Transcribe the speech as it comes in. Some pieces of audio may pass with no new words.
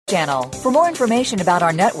channel. For more information about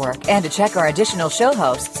our network and to check our additional show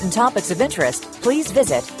hosts and topics of interest, please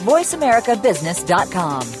visit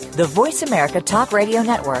voiceamericabusiness.com. The Voice America Talk Radio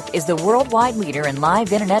Network is the worldwide leader in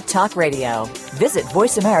live Internet talk radio. Visit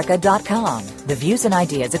voiceamerica.com. The views and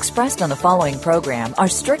ideas expressed on the following program are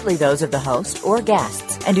strictly those of the host or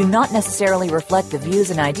guests and do not necessarily reflect the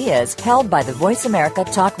views and ideas held by the Voice America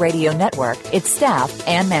Talk Radio Network, its staff,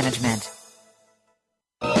 and management.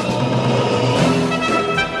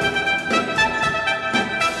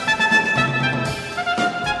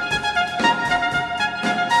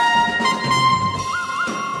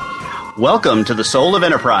 Welcome to the Soul of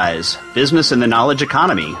Enterprise, Business in the Knowledge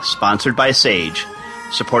Economy, sponsored by SAGE,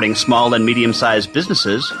 supporting small and medium-sized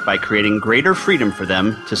businesses by creating greater freedom for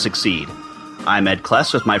them to succeed. I'm Ed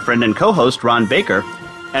Kless with my friend and co-host Ron Baker,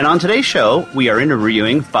 and on today's show, we are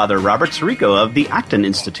interviewing Father Robert Sirico of the Acton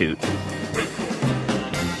Institute.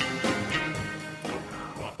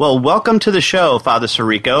 Well, welcome to the show, Father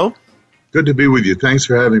Sirico. Good to be with you. Thanks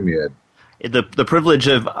for having me, Ed. The privilege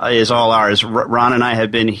is all ours. Ron and I have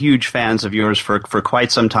been huge fans of yours for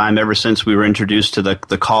quite some time, ever since we were introduced to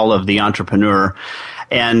the call of the entrepreneur.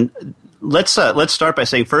 And let's start by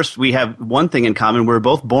saying, first, we have one thing in common. We're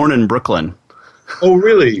both born in Brooklyn. Oh,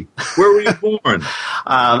 really? Where were you born?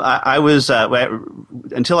 I was,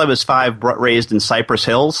 until I was 5, raised in Cypress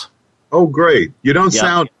Hills. Oh, great. You don't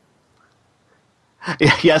sound...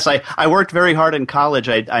 Yes, I worked very hard in college.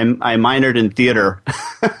 I minored in theater.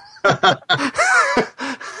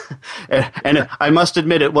 And I must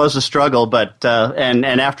admit it was a struggle, but and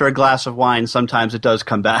after a glass of wine, sometimes it does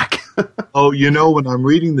come back. Oh, you know, when I'm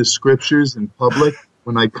reading the scriptures in public,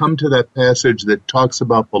 when I come to that passage that talks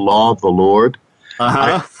about the law of the Lord,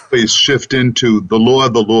 I always shift into the law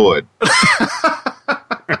of the Lord.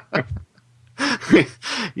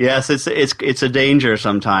 Yes, it's a danger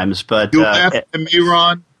sometimes, but you laughed at me,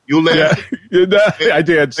 Ron. You laughed. Yeah, I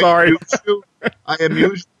did. Sorry. I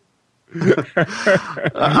amused.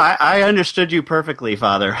 I understood you perfectly,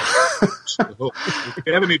 Father. If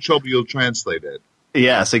you have any trouble, you'll translate it.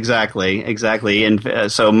 Yes, exactly.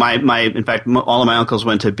 And so in fact, all of my uncles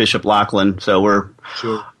went to Bishop Lachlan, so we're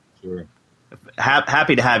sure.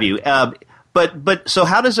 Happy to have you. But so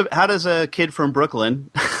how does a kid from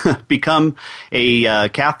Brooklyn become a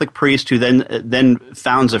Catholic priest who then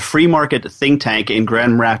founds a free market think tank in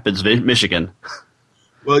Grand Rapids, Michigan?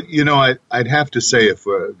 Well, you know, I'd have to say, if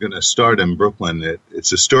we're going to start in Brooklyn,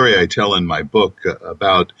 it's a story I tell in my book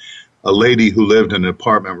about a lady who lived in an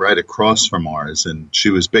apartment right across from ours, and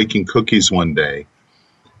she was baking cookies one day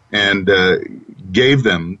and gave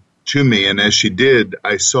them to me, and as she did,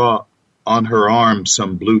 I saw on her arm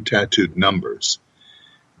some blue tattooed numbers,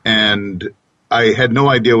 and I had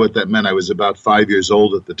no idea what that meant. I was about 5 years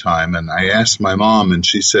old at the time, and I asked my mom, and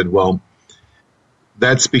she said, well,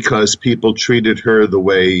 that's because people treated her the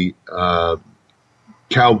way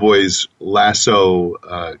cowboys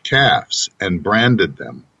lasso calves and branded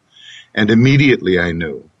them. And immediately I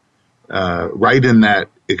knew, right in that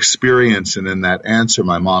experience and in that answer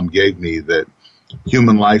my mom gave me, that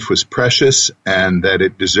human life was precious and that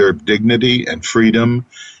it deserved dignity and freedom.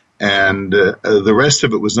 And the rest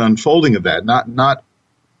of it was unfolding of that, not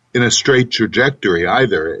in a straight trajectory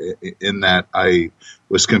either, in that I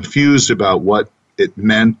was confused about what it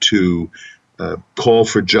meant to call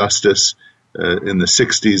for justice. In the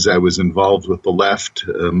 60s, I was involved with the left,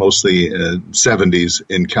 mostly 70s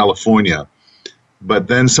in California. But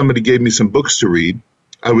then somebody gave me some books to read.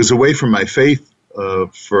 I was away from my faith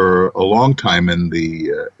for a long time in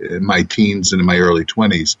my teens and in my early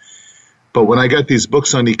 20s. But when I got these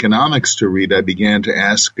books on economics to read, I began to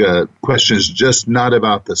ask questions just not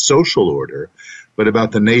about the social order, but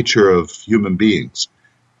about the nature of human beings.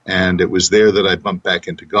 And it was there that I bumped back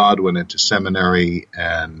into God, went into seminary,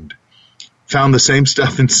 and found the same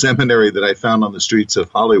stuff in seminary that I found on the streets of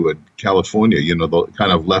Hollywood, California, you know, the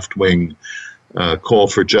kind of left-wing call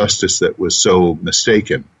for justice that was so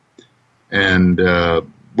mistaken. And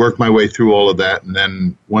worked my way through all of that. And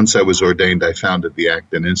then once I was ordained, I founded the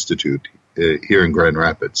Acton Institute here in Grand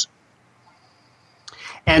Rapids.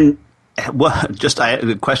 And just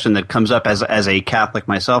a question that comes up as a Catholic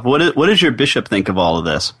myself. What does your bishop think of all of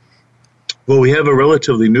this? Well, we have a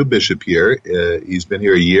relatively new bishop here. He's been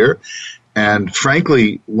here a year. And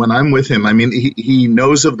frankly, when I'm with him, I mean, he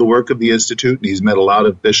knows of the work of the Institute, and he's met a lot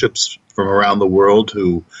of bishops from around the world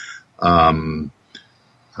who,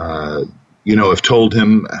 have told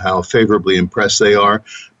him how favorably impressed they are.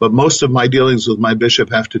 But most of my dealings with my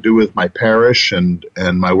bishop have to do with my parish and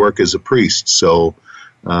my work as a priest. So,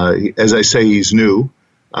 as I say, he's new.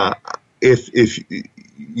 If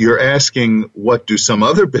you're asking what do some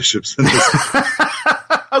other bishops in this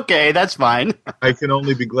okay. That's fine. I can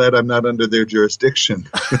only be glad I'm not under their jurisdiction.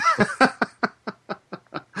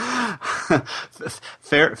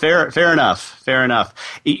 Fair enough.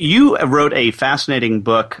 You wrote a fascinating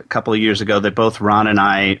book a couple of years ago that both Ron and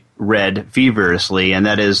I read feverishly, and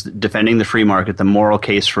that is Defending the Free Market, the Moral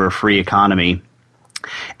Case for a Free Economy.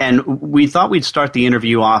 And we thought we'd start the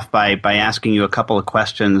interview off by asking you a couple of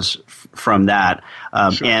questions from that.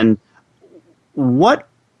 Sure. And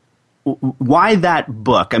why that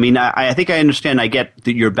book? I mean, I think I understand, I get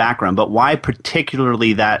your background, but why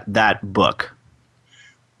particularly that book?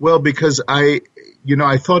 Well, because I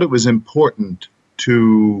thought it was important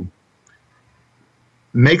to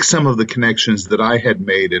make some of the connections that I had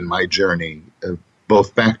made in my journey,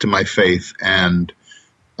 both back to my faith and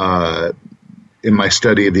in my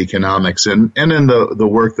study of economics and in the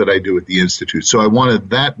work that I do at the Institute. So I wanted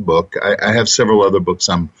that book. I have several other books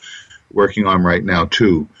I'm working on right now,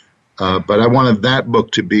 too. But I wanted that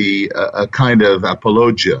book to be a kind of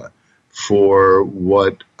apologia for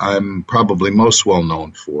what I'm probably most well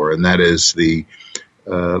known for, and that is the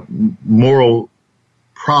moral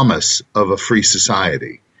promise of a free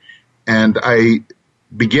society. And I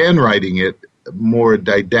began writing it more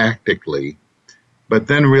didactically, but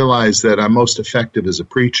then realized that I'm most effective as a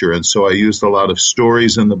preacher, and so I used a lot of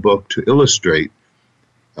stories in the book to illustrate,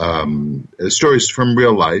 stories from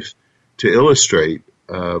real life to illustrate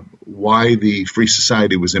why the free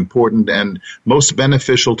society was important and most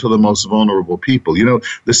beneficial to the most vulnerable people. You know,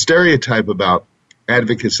 the stereotype about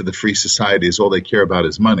advocates of the free society is all they care about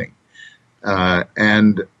is money.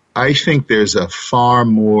 And I think there's a far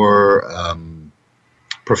more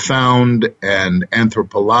profound and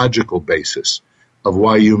anthropological basis of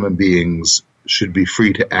why human beings should be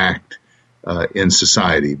free to act in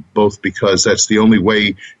society, both because that's the only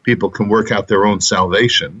way people can work out their own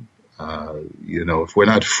salvation. If we're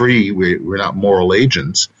not free, we're not moral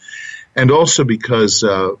agents. And also because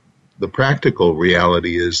the practical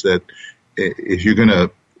reality is that if you're going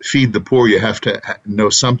to feed the poor, you have to know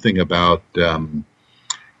something about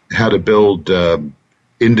how to build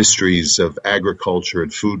industries of agriculture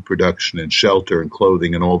and food production and shelter and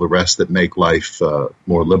clothing and all the rest that make life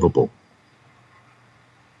more livable.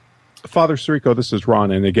 Father Sirico, this is Ron,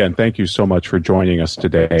 and again, thank you so much for joining us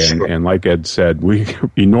today. Sure. And like Ed said, we're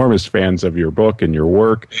enormous fans of your book and your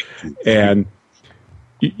work. And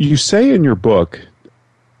you say in your book,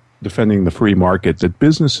 Defending the Free Market, that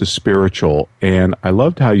business is spiritual. And I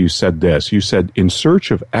loved how you said this. You said, in search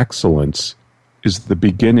of excellence is the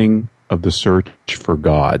beginning of the search for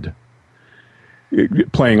God.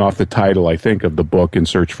 Playing off the title, I think, of the book, In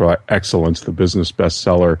Search for Excellence, the business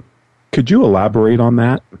bestseller. Could you elaborate on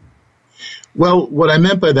that? Well, what I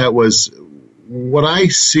meant by that was what I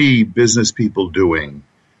see business people doing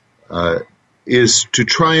is to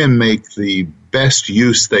try and make the best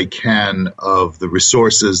use they can of the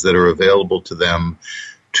resources that are available to them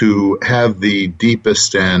to have the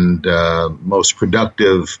deepest and most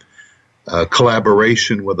productive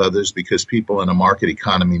collaboration with others, because people in a market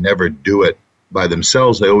economy never do it by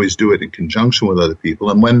themselves. They always do it in conjunction with other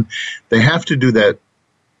people. And when they have to do that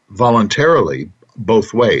voluntarily,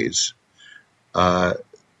 both ways,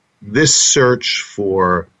 this search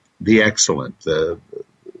for the excellent,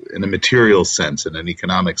 in a material sense, in an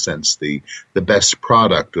economic sense, the best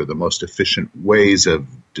product or the most efficient ways of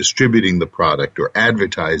distributing the product or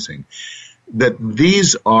advertising, that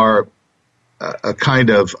these are a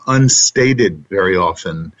kind of unstated, very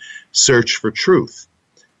often, search for truth.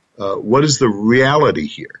 What is the reality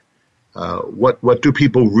here? What do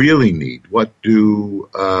people really need? What do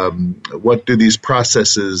these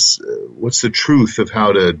processes? What's the truth of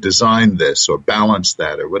how to design this or balance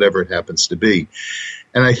that or whatever it happens to be?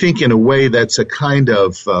 And I think in a way that's a kind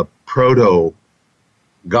of proto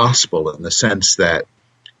gospel, in the sense that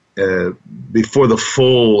before the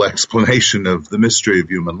full explanation of the mystery of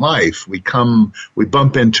human life, we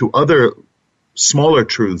bump into other smaller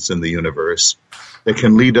truths in the universe that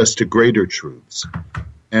can lead us to greater truths.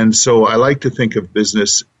 And so I like to think of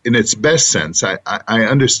business in its best sense. I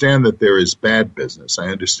understand that there is bad business. I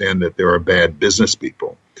understand that there are bad business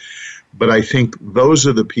people. But I think those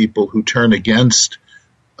are the people who turn against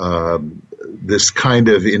this kind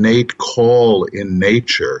of innate call in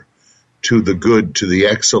nature to the good, to the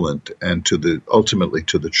excellent, and ultimately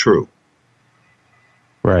to the true.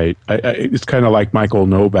 Right. It's kind of like Michael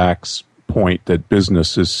Novak's point that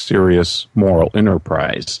business is serious moral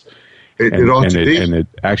enterprise. It ought to be. And it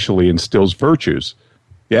actually instills virtues.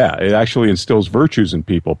 Yeah, it actually instills virtues in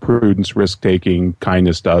people: prudence, risk-taking,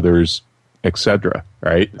 kindness to others, etc.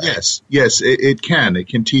 Right? Yes, it can. It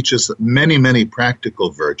can teach us many, many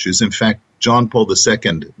practical virtues. In fact, John Paul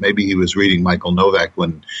II, maybe he was reading Michael Novak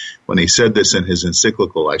when he said this in his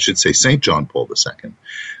encyclical, I should say St. John Paul II,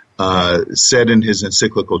 said in his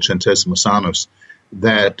encyclical Centesimus Annus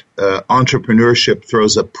that entrepreneurship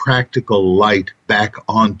throws a practical light back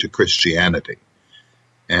onto Christianity.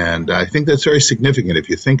 And I think that's very significant if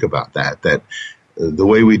you think about that the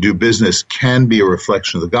way we do business can be a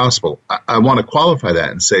reflection of the gospel. I want to qualify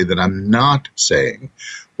that and say that I'm not saying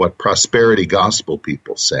what prosperity gospel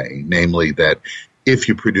people say, namely that if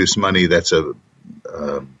you produce money, that's an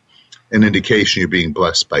indication you're being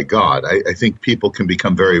blessed by God. I think people can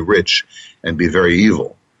become very rich and be very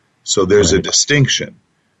evil. So there's a distinction.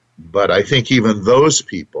 But I think even those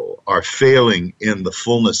people are failing in the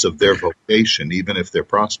fullness of their vocation, even if they're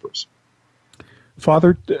prosperous.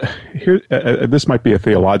 Father, here this might be a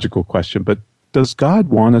theological question, but does God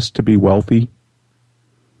want us to be wealthy?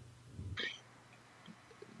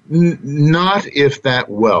 Not if that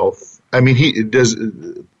wealth, I mean, he does,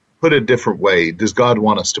 put it a different way, does God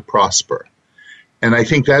want us to prosper? And I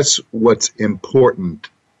think that's what's important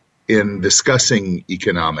in discussing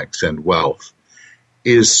economics and wealth,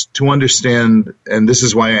 is to understand, and this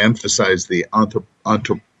is why I emphasize the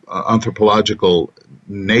anthropological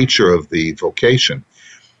nature of the vocation.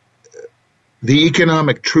 The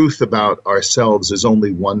economic truth about ourselves is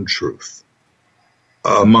only one truth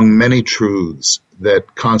among many truths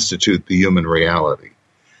that constitute the human reality.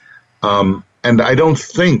 And I don't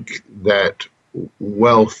think that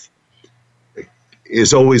wealth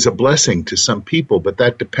is always a blessing to some people, but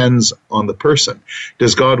that depends on the person.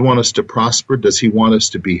 Does God want us to prosper? Does he want us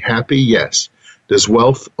to be happy? Yes. Does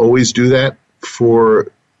wealth always do that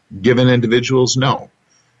for given individuals? No.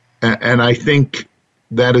 And I think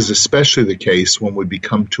that is especially the case when we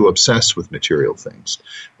become too obsessed with material things,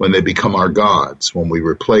 when they become our gods, when we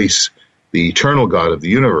replace the eternal God of the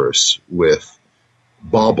universe with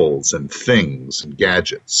baubles and things and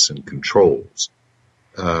gadgets and controls.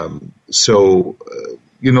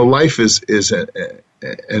 Life is an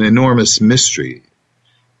enormous mystery.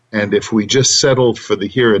 And if we just settle for the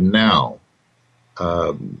here and now,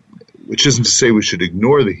 which isn't to say we should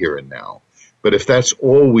ignore the here and now, but if that's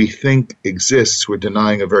all we think exists, we're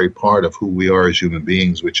denying a very part of who we are as human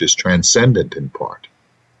beings, which is transcendent in part.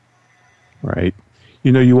 Right.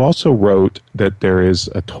 You also wrote that there is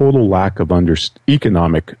a total lack of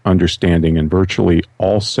economic understanding in virtually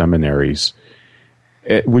all seminaries.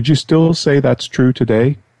 Would you still say that's true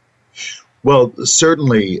today? Well,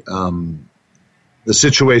 certainly the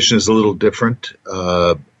situation is a little different.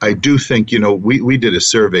 I do think, we did a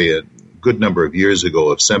survey a good number of years ago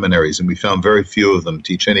of seminaries, and we found very few of them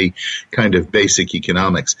teach any kind of basic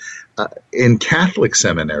economics. In Catholic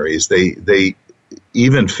seminaries, they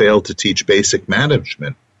even fail to teach basic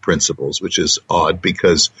management principles, which is odd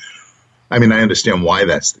because, I understand why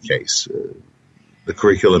that's the case. The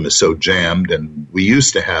curriculum is so jammed, and we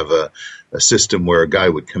used to have a system where a guy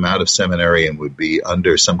would come out of seminary and would be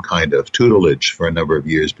under some kind of tutelage for a number of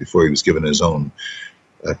years before he was given his own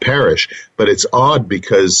parish. But it's odd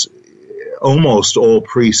because almost all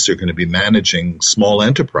priests are going to be managing small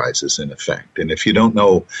enterprises, in effect. And if you don't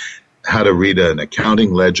know how to read an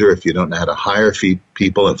accounting ledger, if you don't know how to hire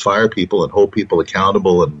people and fire people and hold people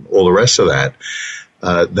accountable and all the rest of that,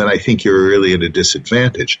 then I think you're really at a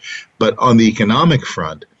disadvantage. But on the economic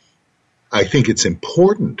front, I think it's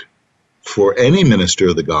important for any minister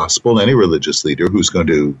of the gospel, any religious leader who's going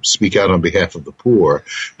to speak out on behalf of the poor,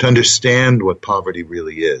 to understand what poverty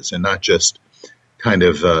really is and not just kind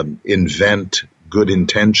of invent good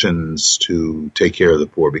intentions to take care of the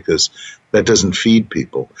poor, because that doesn't feed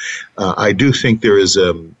people. I do think there is,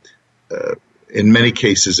 in many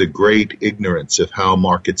cases, a great ignorance of how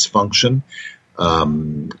markets function.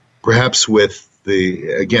 Perhaps with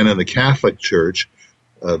in the Catholic Church,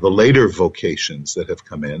 the later vocations that have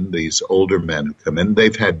come in, these older men who come in,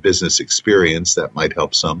 they've had business experience. That might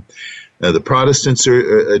help some. The Protestants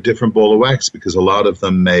are a different ball of wax because a lot of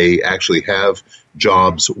them may actually have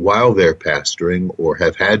jobs while they're pastoring or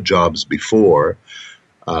have had jobs before.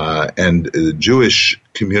 And the Jewish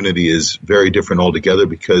community is very different altogether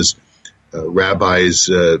because rabbis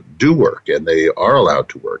do work and they are allowed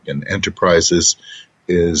to work, and enterprises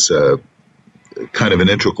is kind of an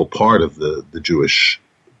integral part of the Jewish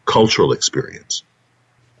cultural experience.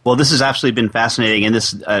 Well, this has absolutely been fascinating. And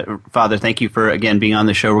this, Father, thank you for, again, being on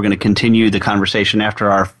the show. We're going to continue the conversation after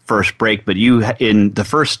our first break. But you, in the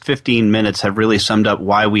first 15 minutes, have really summed up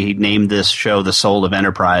why we named this show The Soul of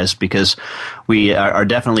Enterprise, because we are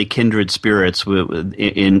definitely kindred spirits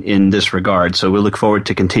in this regard. So we look forward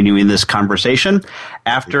to continuing this conversation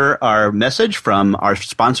after our message from our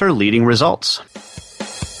sponsor, Leading Results.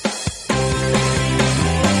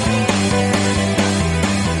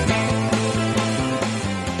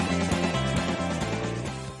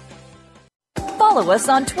 follow us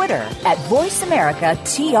on Twitter at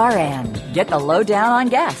VoiceAmericaTRN. Get the lowdown on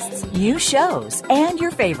guests, new shows, and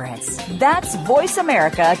your favorites. That's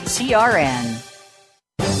VoiceAmericaTRN.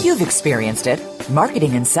 You've experienced it.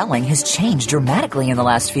 Marketing and selling has changed dramatically in the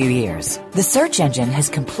last few years. The search engine has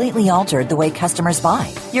completely altered the way customers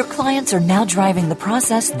buy. Your clients are now driving the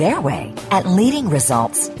process their way. At Leading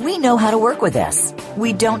Results, we know how to work with this.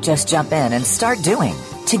 We don't just jump in and start doing.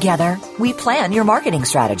 Together, we plan your marketing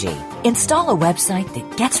strategy, install a website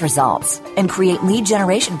that gets results, and create lead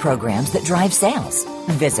generation programs that drive sales.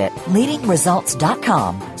 Visit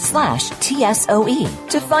leadingresults.com/TSOE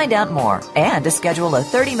to find out more and to schedule a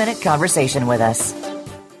 30-minute conversation with us.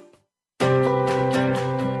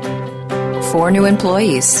 4 new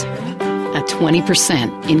employees, a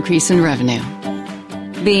 20% increase in revenue.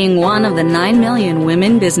 Being one of the 9 million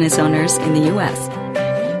women business owners in the U.S.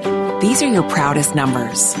 These are your proudest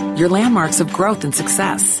numbers, your landmarks of growth and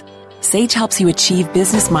success. Sage helps you achieve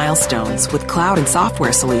business milestones with cloud and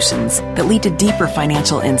software solutions that lead to deeper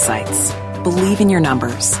financial insights. Believe in your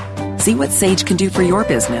numbers. See what Sage can do for your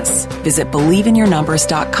business. Visit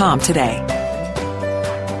BelieveInYourNumbers.com today.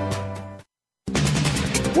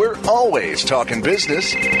 We're always talking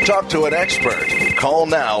business. Talk to an expert. Call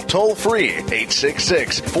now toll free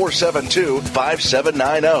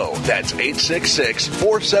 866-472-5790. That's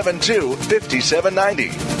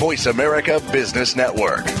 866-472-5790. Voice America Business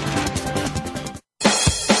Network.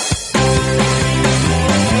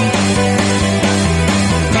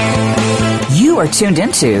 You are tuned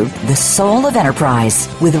into The Soul of Enterprise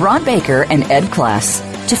with Ron Baker and Ed Kless.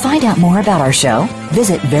 To find out more about our show,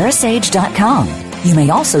 visit Verisage.com. You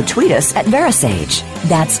may also tweet us at Verisage.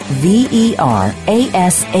 That's VERASAGE.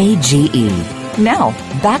 Now,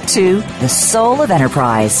 back to The Soul of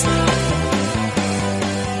Enterprise.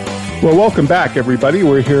 Well, welcome back, everybody.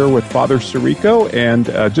 We're here with Father Sirico, and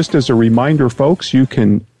just as a reminder, folks, you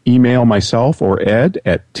can email myself or Ed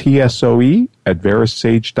at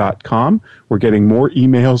tsoe@verisage.com. We're getting more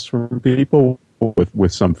emails from people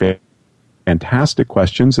with some fantastic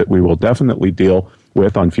questions that we will definitely deal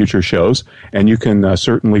with on future shows. And you can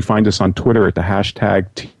certainly find us on Twitter at the hashtag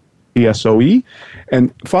TSOE.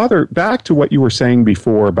 And Father, back to what you were saying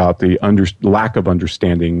before about the lack of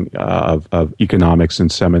understanding of economics in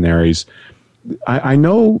seminaries. I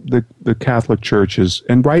know that the Catholic Church is,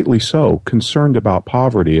 and rightly so, concerned about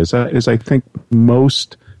poverty, as I think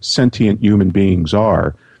most sentient human beings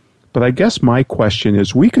are. But I guess my question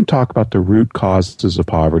is, we can talk about the root causes of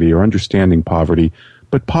poverty or understanding poverty,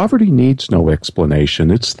 but poverty needs no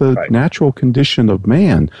explanation. It's the natural condition of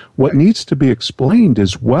man. What needs to be explained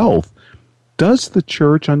is wealth. Does the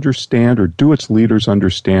Church understand, or do its leaders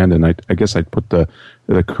understand, and I guess I'd put the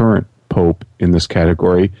current Pope in this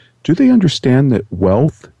category, do they understand that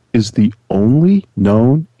wealth is the only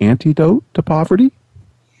known antidote to poverty?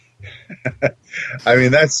 I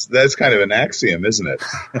mean, that's kind of an axiom, isn't it?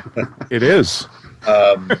 It is.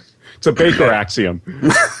 It's a Baker axiom.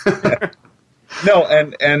 No,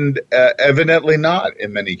 and evidently not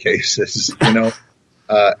in many cases. And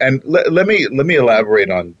let me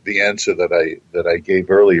elaborate on the answer that I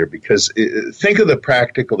gave earlier, because think of the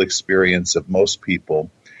practical experience of most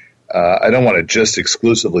people. I don't want to just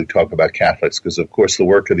exclusively talk about Catholics, because, of course, the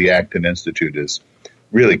work of the Acton Institute is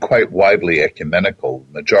really quite widely ecumenical.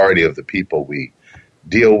 The majority of the people we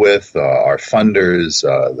deal with, our funders,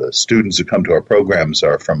 the students who come to our programs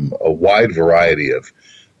are from a wide variety of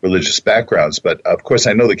religious backgrounds. But, of course,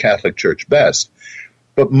 I know the Catholic Church best.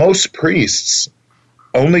 But most priests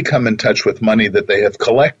only come in touch with money that they have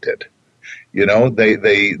collected.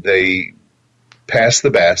 They pass the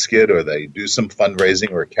basket, or they do some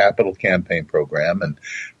fundraising or a capital campaign program,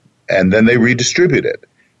 and then they redistribute it.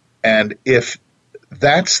 And if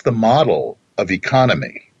that's the model of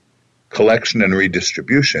economy, collection and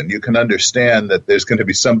redistribution, you can understand that there's going to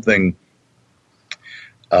be something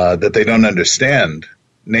that they don't understand,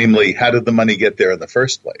 namely, how did the money get there in the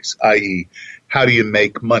first place, i.e., how do you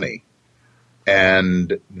make money?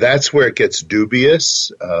 And that's where it gets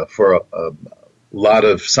dubious for a lot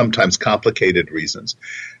of sometimes complicated reasons.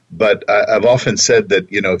 But I've often said that,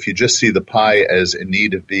 if you just see the pie as in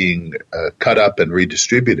need of being cut up and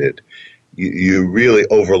redistributed, you really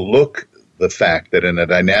overlook the fact that in a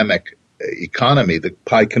dynamic economy, the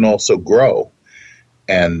pie can also grow.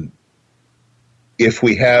 And if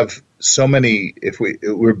we have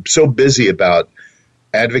we're so busy about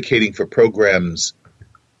advocating for programs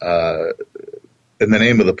in the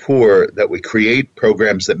name of the poor, that we create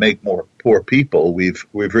programs that make more poor people, we've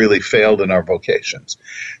really failed in our vocations.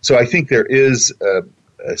 So I think there is a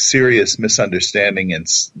serious misunderstanding in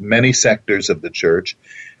many sectors of the Church,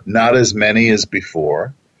 not as many as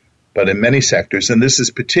before. but in many sectors. And this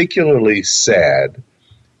is particularly sad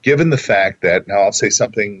given the fact that, now I'll say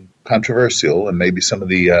something controversial, and maybe some of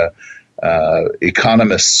the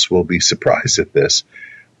economists will be surprised at this,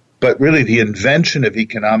 but really the invention of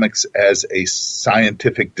economics as a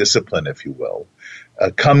scientific discipline, if you will,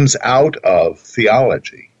 comes out of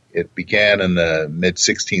theology. It began in the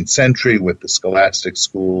mid-16th century with the scholastic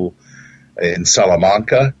school in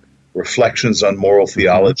Salamanca, reflections on moral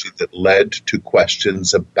theology that led to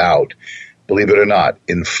questions about, believe it or not,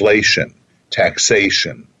 inflation,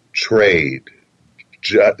 taxation, trade,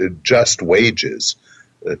 just wages,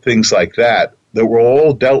 things like that were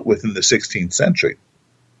all dealt with in the 16th century.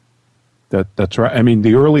 That's right. I mean,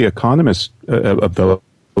 the early economists of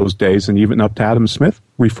those days, and even up to Adam Smith,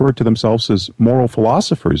 referred to themselves as moral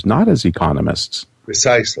philosophers, not as economists.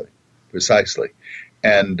 Precisely.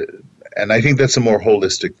 And I think that's a more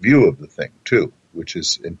holistic view of the thing, too, which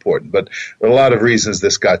is important. But there are a lot of reasons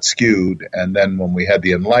this got skewed. And then when we had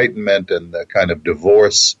the Enlightenment and the kind of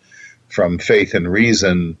divorce from faith and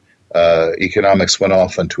reason, economics went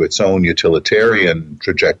off into its own utilitarian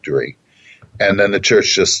trajectory. And then the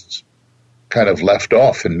church just kind of left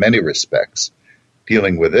off in many respects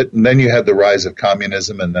dealing with it. And then you had the rise of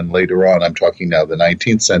communism, and then later on, I'm talking now the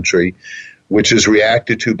 19th century, which is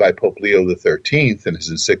reacted to by Pope Leo XIII in his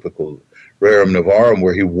encyclical Rerum Novarum,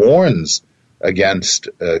 where he warns against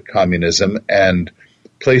communism and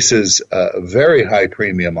places a very high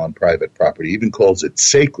premium on private property, even calls it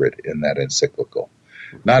sacred in that encyclical.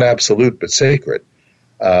 Not absolute, but sacred.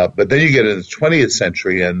 But then you get into the 20th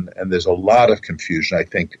century, and there's a lot of confusion. I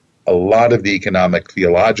think a lot of the economic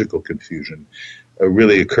theological confusion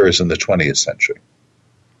really occurs in the 20th century.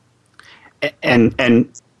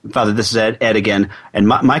 And Father, this is Ed again, and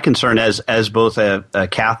my concern as both a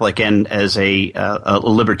Catholic and as a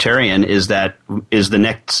libertarian is the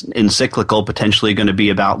next encyclical potentially going to be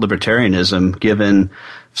about libertarianism, given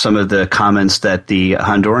some of the comments that the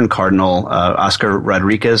Honduran Cardinal Oscar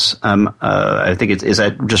Rodriguez, I think is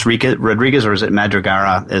that just Rodriguez, or is it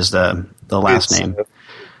Madrigara is the last name?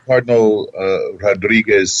 Cardinal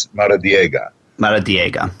Rodriguez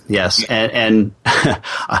Maradiega, yes, and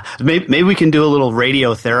maybe we can do a little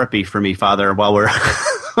radiotherapy for me, Father, while we're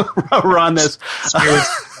on this.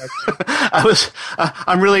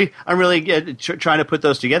 I'm really trying to put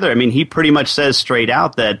those together. I mean, he pretty much says straight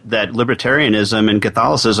out that libertarianism and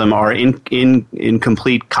Catholicism are in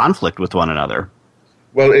complete conflict with one another.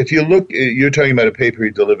 Well, if you look, you're talking about a paper he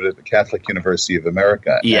delivered at the Catholic University of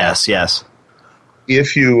America. Yes.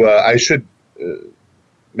 If you, I should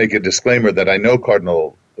make a disclaimer that I know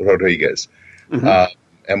Cardinal Rodriguez,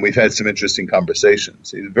 and we've had some interesting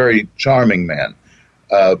conversations. He's a very charming man.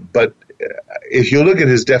 But if you look at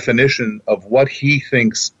his definition of what he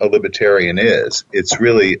thinks a libertarian is, it's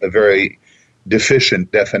really a very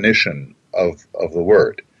deficient definition of the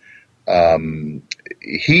word.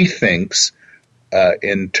 He thinks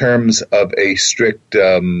in terms of a strict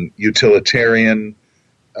utilitarian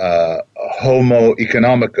homo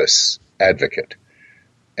economicus advocate.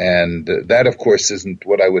 And that, of course, isn't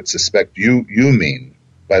what I would suspect you mean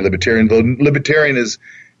by libertarian. Though libertarian is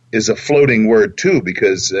a floating word, too,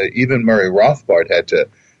 because even Murray Rothbard had to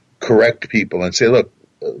correct people and say, look,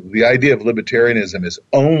 the idea of libertarianism is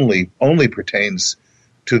only pertains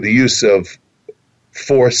to the use of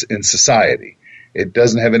force in society. It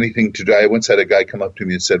doesn't have anything to do. I once had a guy come up to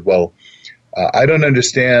me and said, well, I don't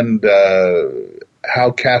understand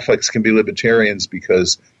how Catholics can be libertarians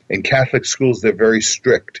because in Catholic schools they're very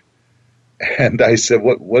strict. And I said,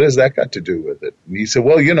 what has that got to do with it? And he said,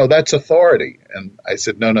 well, that's authority. And I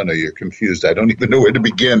said, no, you're confused. I don't even know where to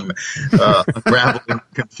begin unraveling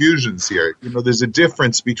confusions here. There's a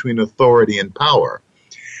difference between authority and power.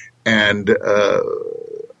 And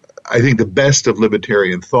I think the best of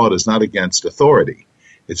libertarian thought is not against authority.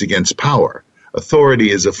 It's against power.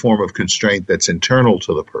 Authority is a form of constraint that's internal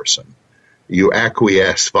to the person. You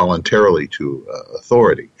acquiesce voluntarily to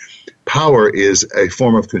authority. Power is a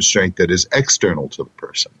form of constraint that is external to the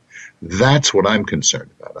person. That's what I'm concerned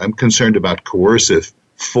about. I'm concerned about coercive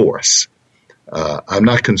force. I'm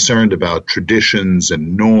not concerned about traditions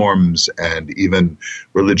and norms and even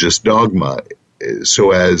religious dogma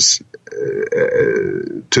so as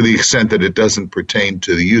to the extent that it doesn't pertain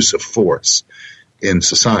to the use of force in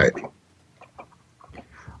society.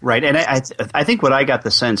 Right, and I think what I got the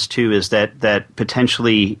sense too is that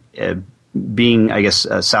potentially being, I guess,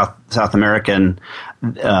 South American,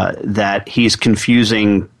 that he's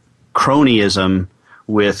confusing cronyism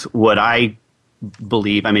with what I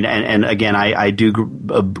believe. I mean, and again, I do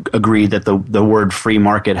agree that the word free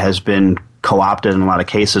market has been co-opted in a lot of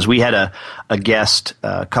cases. We had a guest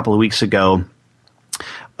a couple of weeks ago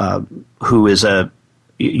who is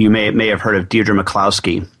you may have heard of Deirdre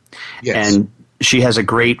McCloskey. Yes. And she has a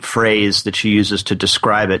great phrase that she uses to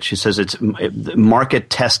describe it. She says it's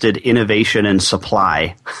market-tested innovation and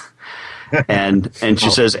supply. and she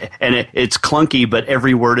says, and it's clunky, but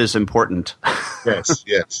every word is important.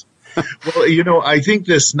 Yes. Well, I think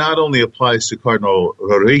this not only applies to Cardinal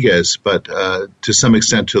Rodriguez, but to some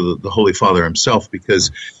extent to the Holy Father himself,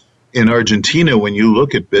 because in Argentina, when you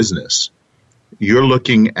look at business, you're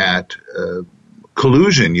looking at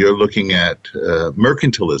collusion, you're looking at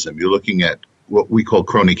mercantilism, you're looking at what we call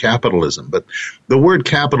crony capitalism. But the word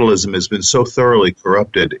capitalism has been so thoroughly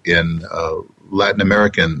corrupted in the Latin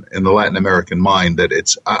American mind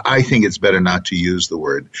that I think it's better not to use the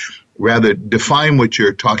word. Rather, define what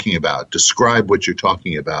you're talking about, describe what you're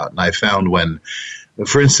talking about. And I found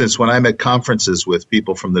for instance, when I'm at conferences with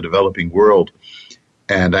people from the developing world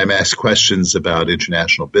and I'm asked questions about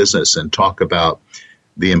international business and talk about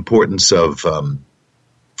the importance of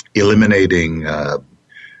eliminating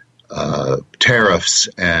tariffs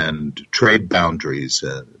and trade boundaries,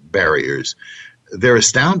 barriers, they're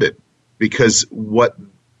astounded because what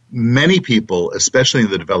many people, especially in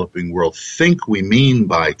the developing world, think we mean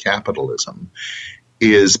by capitalism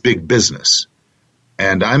is big business.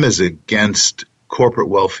 And I'm as against corporate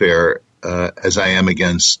welfare as I am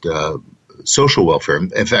against social welfare.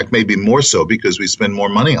 In fact, maybe more so because we spend more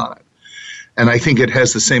money on it. And I think it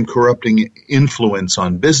has the same corrupting influence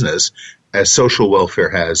on business as social welfare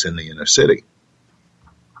has in the inner city.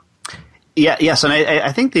 Yes, and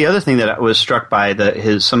I think the other thing that I was struck by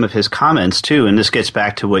some of his comments too, and this gets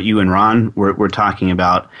back to what you and Ron were talking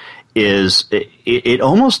about, is it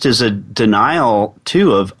almost is a denial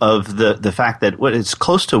too of the fact that it's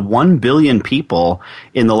close to 1 billion people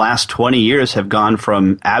in the last 20 years have gone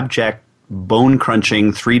from abject,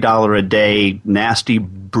 bone-crunching, $3 a day, nasty,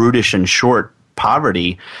 brutish, and short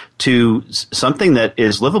poverty to something that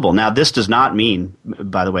is livable. Now, this does not mean,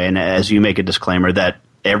 by the way, and as you make a disclaimer, that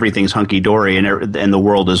everything's hunky-dory and the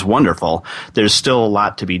world is wonderful. There's still a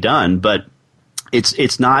lot to be done, but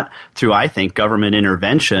it's not through, I think, government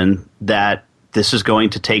intervention that this is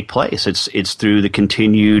going to take place. It's through the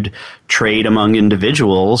continued trade among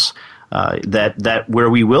individuals that where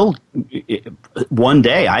we will one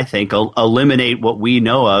day, I think, eliminate what we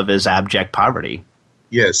know of as abject poverty.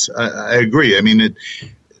 Yes, I agree. I mean,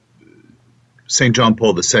 St. John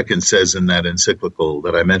Paul II says in that encyclical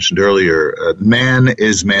that I mentioned earlier, man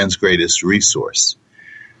is man's greatest resource,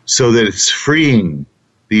 so that it's freeing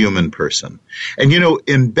the human person. And,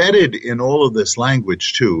 embedded in all of this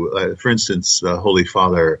language, too, for instance, Holy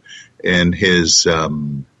Father in his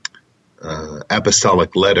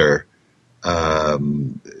apostolic letter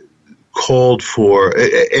called for,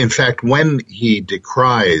 in fact, when he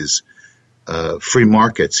decries free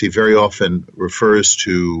markets, he very often refers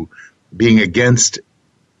to being against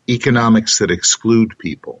economics that exclude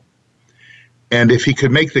people. And if he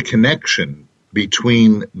could make the connection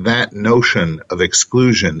between that notion of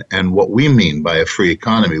exclusion and what we mean by a free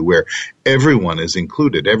economy, where everyone is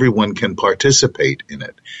included, everyone can participate in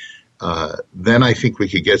it, then I think we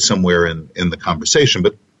could get somewhere in the conversation.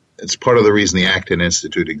 But it's part of the reason the Acton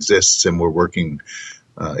Institute exists, and we're working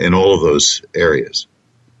in all of those areas.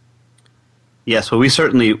 Yes, well, we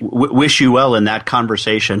certainly wish you well in that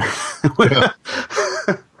conversation. Yeah.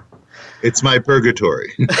 It's my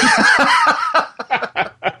purgatory.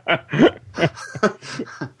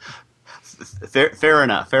 Fair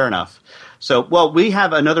enough. So, well, we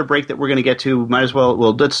have another break that we're going to get to. Might as well,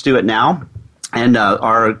 let's do it now. And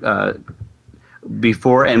we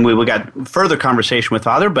got further conversation with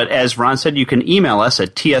Father. But as Ron said, you can email us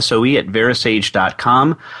at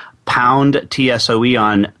tsoe@verisage.com, #TSOE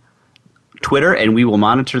on Twitter, and we will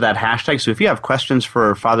monitor that hashtag. So if you have questions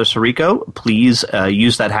for Father Sirico, please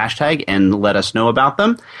use that hashtag and let us know about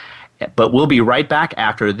them. But we'll be right back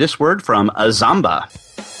after this word from Azamba.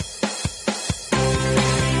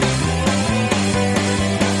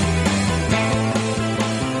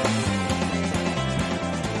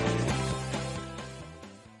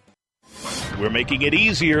 We're making it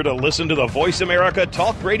easier to listen to the Voice America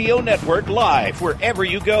Talk Radio Network live wherever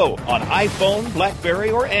you go on iPhone,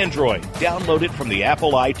 BlackBerry, or Android. Download it from the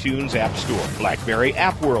Apple iTunes App Store, BlackBerry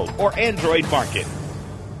App World, or Android Market.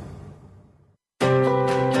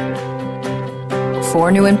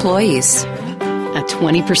 For new employees, a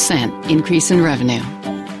 20% increase in revenue.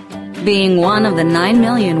 Being one of the 9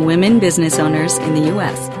 million women business owners in the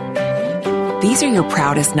U.S. These are your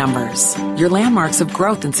proudest numbers, your landmarks of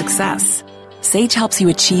growth and success. Sage helps you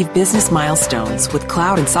achieve business milestones with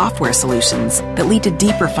cloud and software solutions that lead to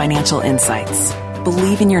deeper financial insights.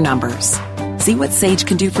 Believe in your numbers. See what Sage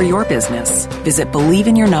can do for your business. Visit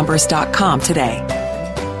BelieveInYourNumbers.com today.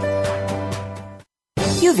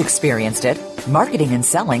 You've experienced it. Marketing and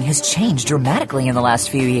selling has changed dramatically in the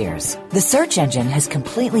last few years. The search engine has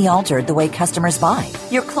completely altered the way customers buy.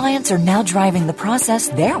 Your clients are now driving the process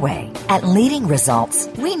their way. At Leading Results,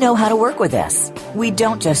 we know how to work with this. We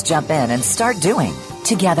don't just jump in and start doing.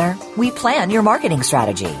 Together, we plan your marketing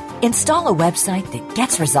strategy, install a website that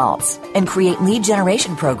gets results, and create lead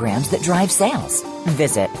generation programs that drive sales.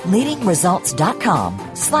 Visit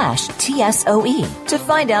leadingresults.com/TSOE to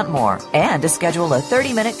find out more and to schedule a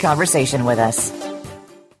 30-minute conversation with us.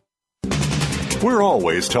 We're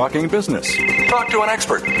always talking business. Talk to an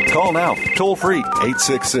expert. Call now, toll free,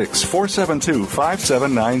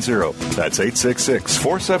 866-472-5790. That's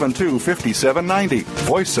 866-472-5790.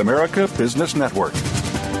 Voice America Business Network.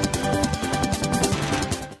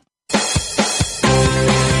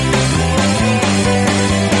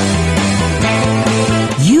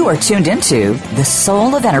 You are tuned into The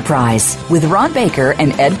Soul of Enterprise with Ron Baker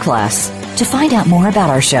and Ed Kless. To find out more about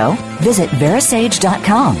our show, visit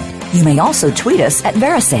Verasage.com. You may also tweet us at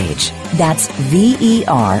Verasage. That's VERASAGE.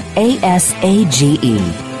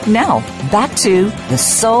 Now, back to The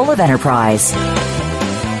Soul of Enterprise.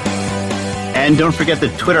 And don't forget the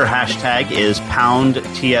Twitter hashtag is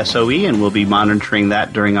 #TSOE, and we'll be monitoring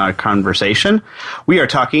that during our conversation. We are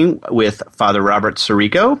talking with Father Robert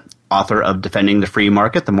Sirico, author of Defending the Free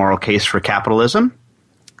Market, The Moral Case for Capitalism.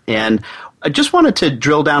 And I just wanted to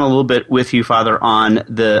drill down a little bit with you, Father, on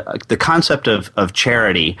the concept of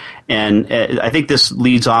charity. And I think this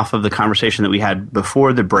leads off of the conversation that we had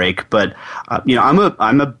before the break. But I'm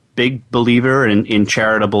a big believer in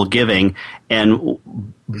charitable giving,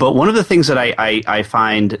 but one of the things that I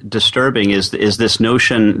find disturbing is this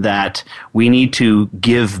notion that we need to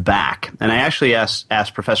give back. And I actually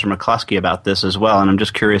asked Professor McCluskey about this as well, and I'm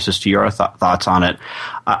just curious as to your thoughts on it.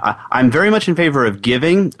 I'm very much in favor of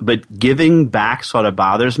giving, but giving back sort of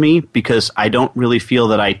bothers me because I don't really feel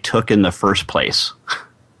that I took in the first place.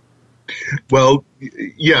 Well,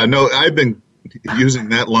 yeah, no, I've been using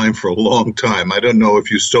that line for a long time. I don't know if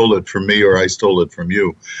you stole it from me or I stole it from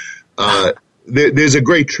you. There's a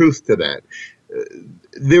great truth to that.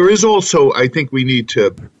 There is also, I think we need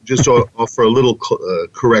to just offer a little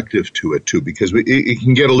corrective to it, too, because it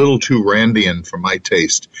can get a little too Randian for my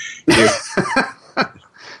taste.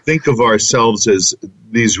 Think of ourselves as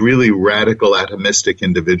these really radical atomistic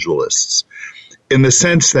individualists, in the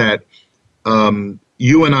sense that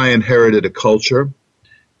you and I inherited a culture,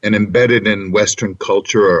 and embedded in Western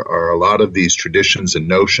culture are a lot of these traditions and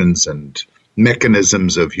notions and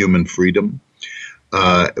mechanisms of human freedom.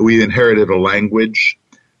 We inherited a language.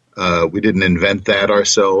 We didn't invent that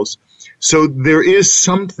ourselves. So there is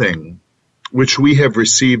something which we have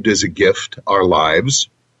received as a gift, our lives.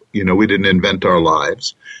 We didn't invent our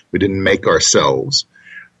lives. We didn't make ourselves.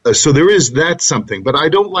 So there is that something, but I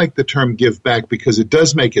don't like the term give back because it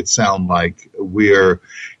does make it sound like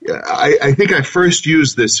I think I first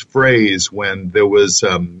used this phrase when there was,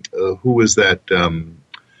 who was that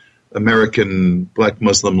American black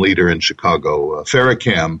Muslim leader in Chicago,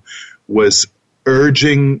 Farrakhan, was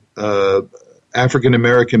urging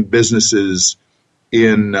African-American businesses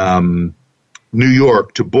in New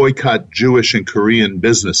York to boycott Jewish and Korean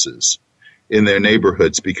businesses in their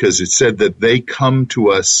neighborhoods because it said that they come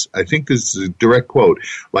to us, I think this is a direct quote,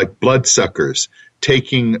 like bloodsuckers,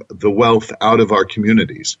 taking the wealth out of our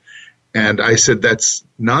communities. And I said, that's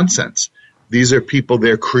nonsense. These are people,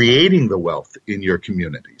 they're creating the wealth in your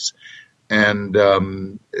communities. And I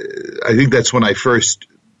think that's when I first,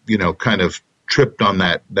 kind of tripped on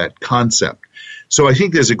that concept. So I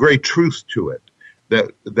think there's a great truth to it,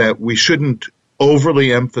 that we shouldn't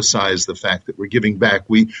overly emphasize the fact that we're giving back.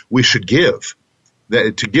 We should give.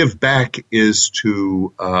 That to give back is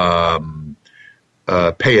to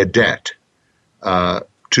pay a debt.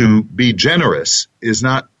 To be generous is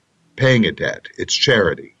not paying a debt. It's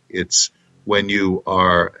charity. It's when you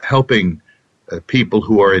are helping people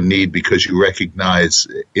who are in need because you recognize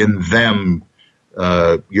in them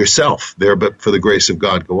yourself. There, but for the grace of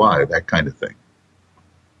God, go I. That kind of thing.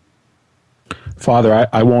 Father,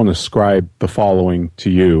 I won't ascribe the following to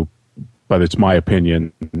you, but it's my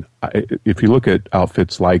opinion. If you look at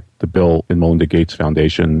outfits like the Bill and Melinda Gates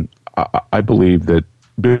Foundation, I believe that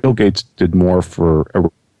Bill Gates did more for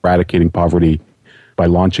eradicating poverty by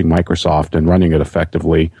launching Microsoft and running it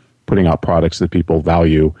effectively, putting out products that people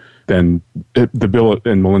value, than the Bill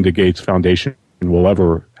and Melinda Gates Foundation will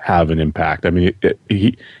ever have an impact. I mean,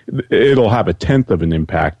 it'll have 1/10 of an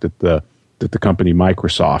impact that the company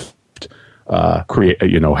Microsoft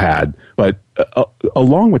had. But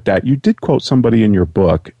along with that, you did quote somebody in your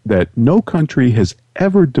book that no country has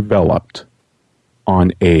ever developed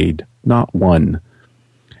on aid, not one.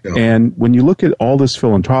 Yeah. And when you look at all this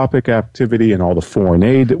philanthropic activity and all the foreign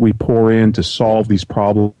aid that we pour in to solve these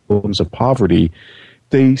problems of poverty,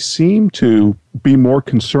 they seem to be more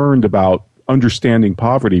concerned about understanding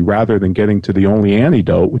poverty rather than getting to the only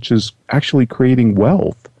antidote, which is actually creating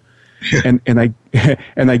wealth. and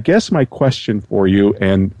I guess my question for you,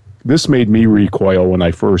 and this made me recoil when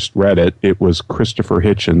I first read it. It was Christopher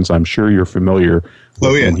Hitchens. I'm sure you're familiar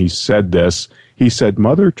with when he said this. He said,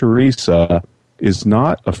 Mother Teresa is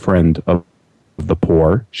not a friend of the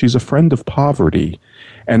poor. She's a friend of poverty.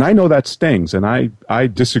 And I know that stings, and I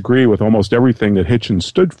disagree with almost everything that Hitchens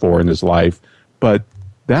stood for in his life, but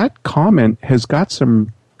that comment has got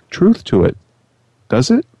some truth to it. Does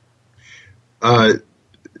it?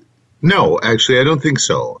 No, actually, I don't think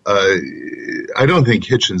so. I don't think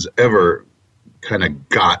Hitchens ever kind of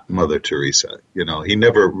got Mother Teresa. He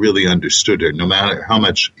never really understood her, no matter how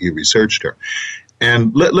much he researched her.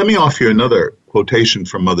 And let me offer you another quotation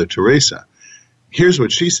from Mother Teresa. Here's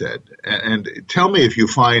what she said, and tell me if you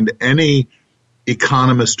find any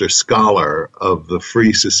economist or scholar of the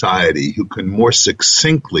free society who can more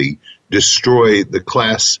succinctly destroy the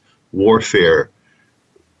class warfare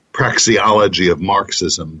praxeology of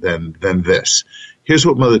Marxism than this. Here's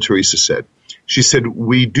what Mother Teresa said. She said,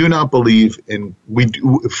 we do not believe in,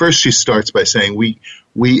 first she starts by saying,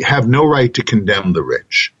 we have no right to condemn the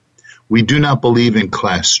rich. We do not believe in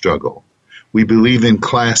class struggle. We believe in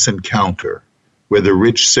class encounter, where the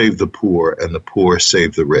rich save the poor and the poor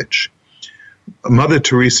save the rich. Mother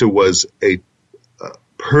Teresa was a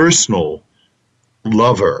personal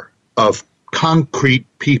lover of concrete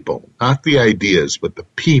people, not the ideas, but the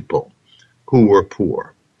people who were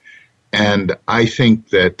poor. And I think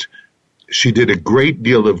that she did a great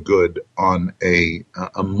deal of good on a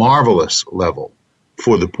marvelous level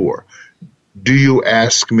for the poor. Do you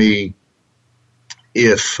ask me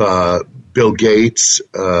if Bill Gates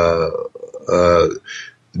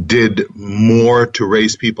did more to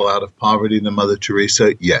raise people out of poverty than Mother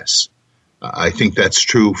Teresa? Yes. I think that's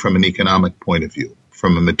true from an economic point of view,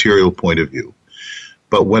 from a material point of view.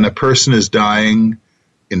 But when a person is dying,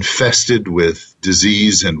 infested with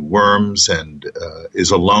disease and worms, and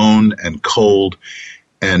is alone and cold,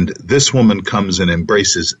 and this woman comes and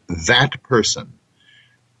embraces that person,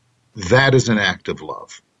 that is an act of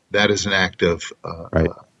love. That is an act of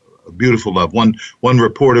beautiful love. One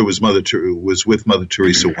reporter was with Mother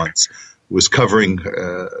Teresa once, was covering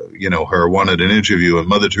her, wanted an interview, and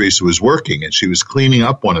Mother Teresa was working, and she was cleaning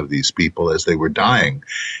up one of these people as they were dying,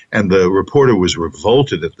 and the reporter was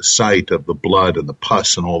revolted at the sight of the blood and the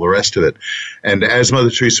pus and all the rest of it. And as Mother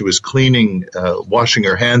Teresa was cleaning, washing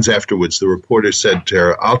her hands afterwards, the reporter said to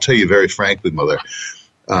her, "I'll tell you very frankly, Mother,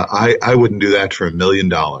 I wouldn't do that for $1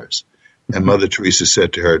 million." And Mother Teresa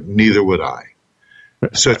said to her, "Neither would I."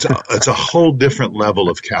 So it's a whole different level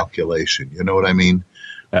of calculation. You know what I mean?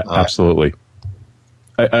 Absolutely.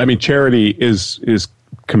 I mean, charity is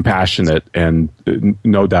compassionate, and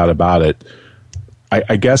no doubt about it.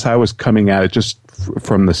 I guess I was coming at it just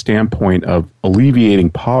from the standpoint of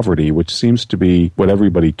alleviating poverty, which seems to be what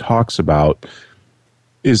everybody talks about.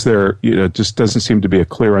 Is there, just doesn't seem to be a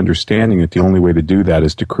clear understanding that the only way to do that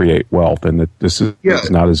is to create wealth, and that this is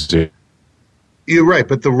not as you're right,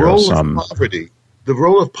 but the role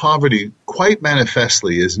of poverty quite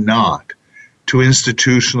manifestly is not to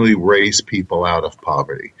institutionally raise people out of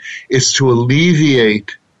poverty. It's to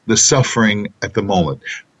alleviate the suffering at the moment.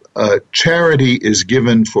 Charity is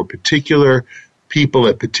given for particular people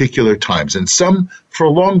at particular times, and some for a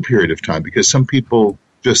long period of time, because some people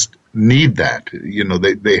just need that.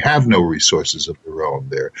 They have no resources of their own.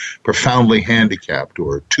 They're profoundly handicapped,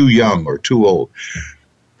 or too young, or too old.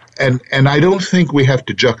 And I don't think we have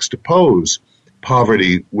to juxtapose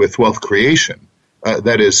poverty with wealth creation.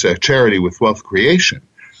 That is, charity with wealth creation.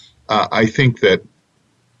 I think that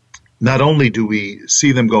not only do we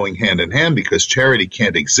see them going hand in hand, because charity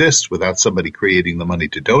can't exist without somebody creating the money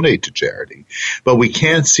to donate to charity, but we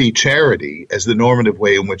can't see charity as the normative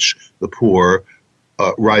way in which the poor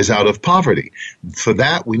rise out of poverty. For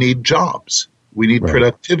that, we need jobs. We need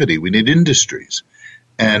productivity. We need industries.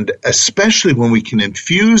 And especially when we can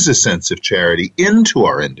infuse a sense of charity into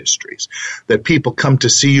our industries, that people come to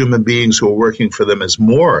see human beings who are working for them as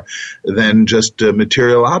more than just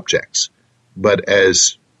material objects, but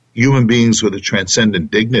as human beings with a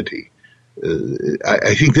transcendent dignity.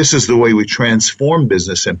 I think this is the way we transform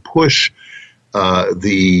business and push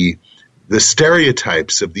the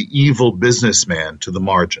stereotypes of the evil businessman to the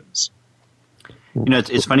margins.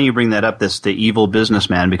 It's funny you bring that up, the evil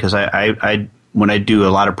businessman, because I when I do a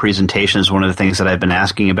lot of presentations, one of the things that I've been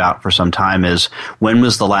asking about for some time is, when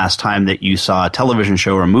was the last time that you saw a television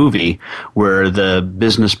show or movie where the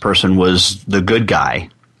business person was the good guy?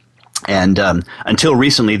 And until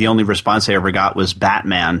recently, the only response I ever got was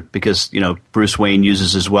Batman, because, Bruce Wayne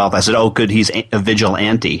uses his wealth. I said, oh, good, he's a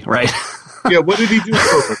vigilante, right? Yeah, what did he do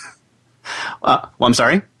for a living? I'm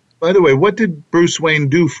sorry? By the way, what did Bruce Wayne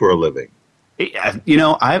do for a living?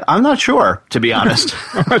 I'm not sure, to be honest.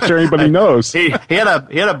 I'm not sure anybody knows. He had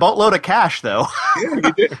a boatload of cash, though. Yeah, he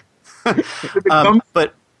did.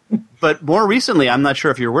 But more recently, I'm not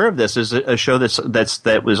sure if you're aware of this, is a show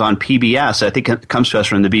that was on PBS. I think it comes to us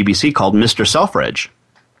from the BBC, called Mr. Selfridge.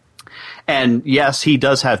 And yes, he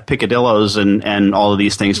does have picadillos and all of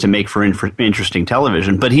these things to make for interesting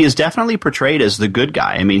television, but he is definitely portrayed as the good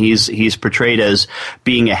guy. I mean, he's portrayed as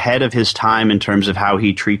being ahead of his time in terms of how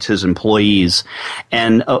he treats his employees.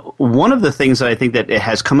 And one of the things that I think that it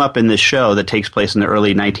has come up in this show that takes place in the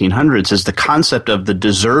early 1900s is the concept of the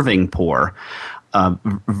deserving poor.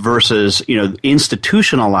 Versus,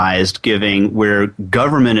 institutionalized giving, where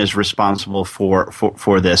government is responsible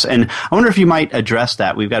for this. And I wonder if you might address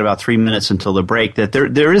that. We've got about 3 minutes until the break. That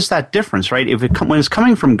there is that difference, right? When it's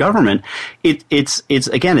coming from government, it's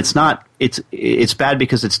bad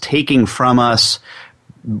because it's taking from us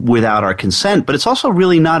without our consent, but it's also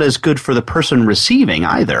really not as good for the person receiving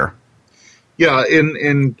either. Yeah,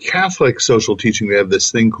 in Catholic social teaching, we have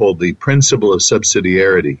this thing called the principle of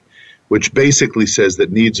subsidiarity, which basically says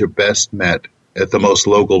that needs are best met at the most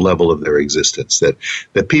local level of their existence, that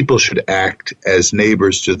people should act as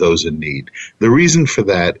neighbors to those in need. The reason for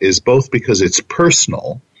that is both because it's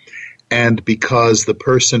personal and because the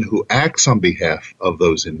person who acts on behalf of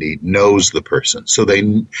those in need knows the person. So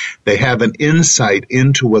they have an insight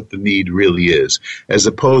into what the need really is, as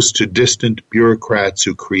opposed to distant bureaucrats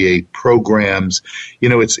who create programs.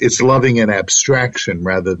 It's loving an abstraction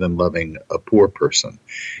rather than loving a poor person.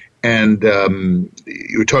 And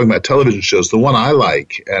you were talking about television shows. The one I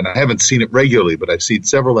like, and I haven't seen it regularly, but I've seen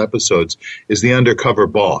several episodes, is The Undercover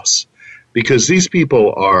Boss. Because these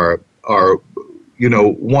people are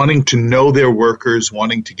wanting to know their workers,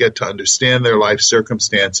 wanting to get to understand their life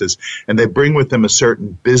circumstances, and they bring with them a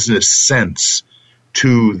certain business sense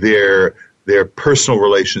to their personal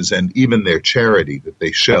relations and even their charity that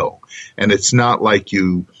they show. And it's not like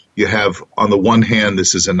you have, on the one hand,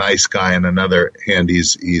 this is a nice guy, and on the other hand,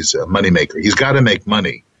 he's a moneymaker. He's got to make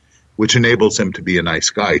money, which enables him to be a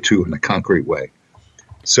nice guy, too, in a concrete way.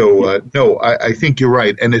 So, I think you're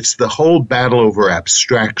right. And it's the whole battle over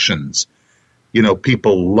abstractions.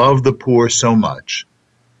 People love the poor so much.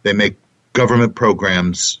 They make government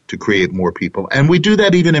programs to create more people. And we do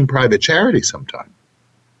that even in private charity sometimes.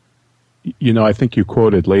 I think you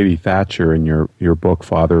quoted Lady Thatcher in your book,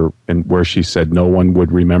 Father, and where she said no one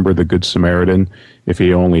would remember the Good Samaritan if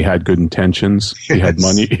he only had good intentions. Yes. He had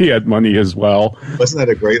money. He had money as well. Wasn't that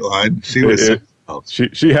a great line? She was.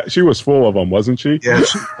 She was full of them, wasn't she? Yeah.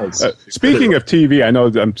 She was. Speaking of TV, I know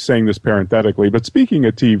I'm saying this parenthetically, but speaking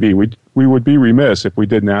of TV, we would be remiss if we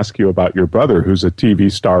didn't ask you about your brother, who's a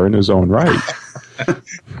TV star in his own right.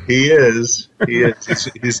 He is.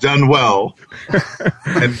 He's done well,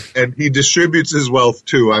 and he distributes his wealth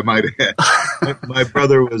too, I might add. My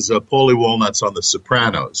brother was Paulie Walnuts on The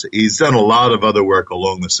Sopranos. He's done a lot of other work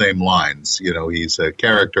along the same lines. He's a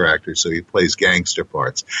character actor, so he plays gangster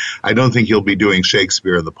parts. I don't think he'll be doing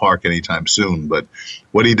Shakespeare in the Park anytime soon, but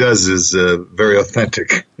what he does is very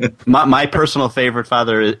authentic. My personal favorite,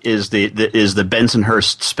 Father, is the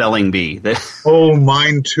Bensonhurst spelling bee. Oh,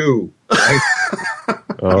 mine too.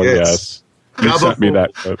 Oh, yes. You sent me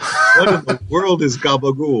that. What in the world is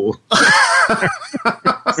gabagool?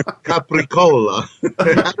 Capricola.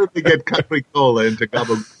 How did they get capricola into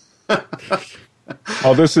gabagool?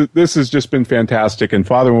 Oh, this has just been fantastic. And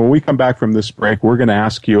Father, when we come back from this break, we're going to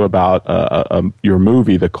ask you about your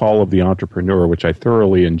movie, The Call of the Entrepreneur, which I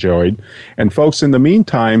thoroughly enjoyed. And folks, in the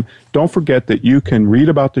meantime, don't forget that you can read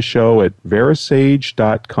about the show at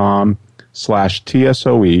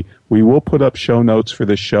verasage.com/TSOE. We will put up show notes for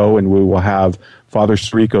the show, and we will have Father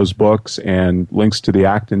Sirico's books and links to the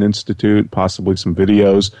Acton Institute, possibly some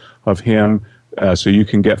videos of him, so you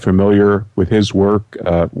can get familiar with his work.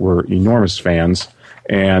 We're enormous fans.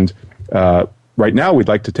 And right now, we'd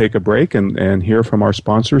like to take a break and hear from our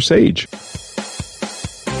sponsor, Sage.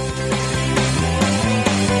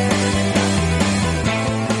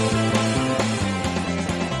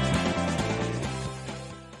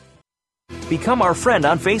 Become our friend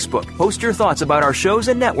on Facebook. Post your thoughts about our shows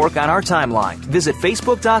and network on our timeline. Visit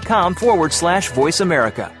facebook.com/Voice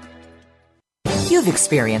America. You've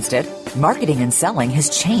experienced it. Marketing and selling has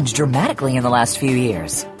changed dramatically in the last few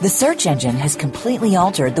years. The search engine has completely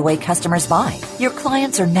altered the way customers buy. Your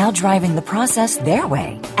clients are now driving the process their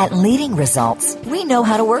way. At Leading Results, we know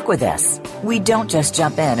how to work with this. We don't just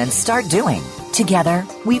jump in and start doing. Together,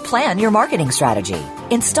 we plan your marketing strategy,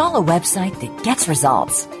 install a website that gets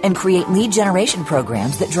results, and create lead generation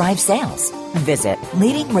programs that drive sales. Visit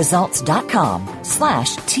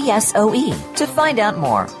leadingresults.com/TSOE to find out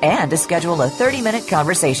more and to schedule a 30-minute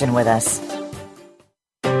conversation with us.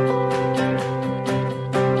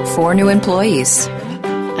 4 new employees,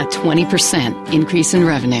 a 20% increase in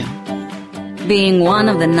revenue. Being one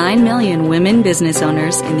of the 9 million women business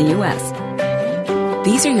owners in the U.S.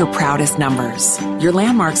 These are your proudest numbers, your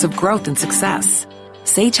landmarks of growth and success.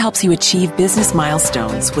 Sage helps you achieve business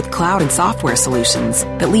milestones with cloud and software solutions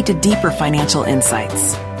that lead to deeper financial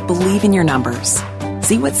insights. Believe in your numbers.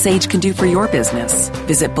 See what Sage can do for your business.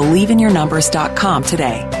 Visit BelieveInYourNumbers.com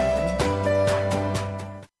today.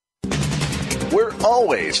 We're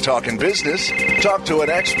always talking business. Talk to an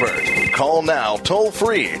expert. Call now toll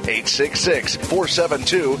free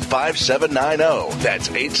 866-472-5790. That's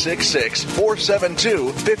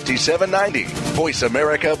 866-472-5790. Voice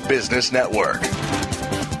America Business Network.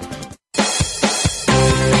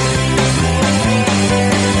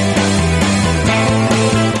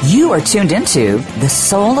 You are tuned into The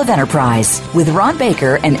Soul of Enterprise with Ron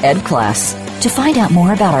Baker and Ed Kless. To find out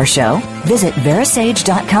more about our show, visit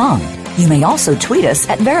Verisage.com. You may also tweet us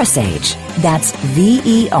at Verisage. That's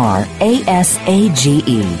VERASAGE.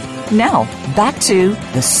 Now, back to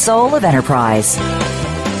The Soul of Enterprise.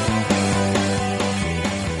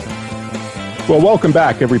 Well, welcome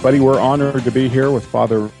back, everybody. We're honored to be here with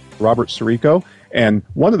Father Robert Sirico. And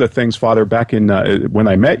one of the things, Father, back in when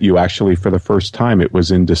I met you actually for the first time, it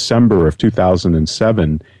was in December of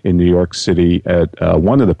 2007 in New York City at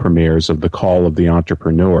one of the premieres of The Call of the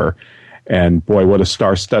Entrepreneur. And boy, what a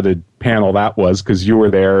star-studded panel that was, because you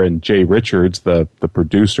were there, and Jay Richards, the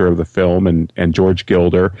producer of the film, and George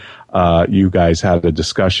Gilder. You guys had a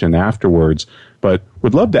discussion afterwards. But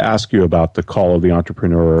would love to ask you about The Call of the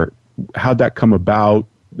Entrepreneur. How'd that come about?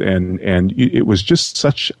 And it was just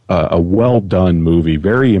such a well-done movie,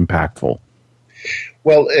 very impactful.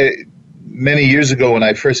 Well, many years ago when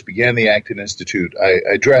I first began the Acton Institute,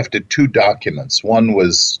 I drafted 2 documents. One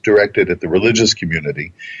was directed at the religious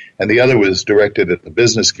community, and the other was directed at the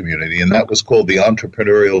business community, and that was called The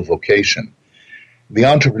Entrepreneurial Vocation. The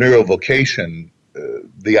entrepreneurial vocation,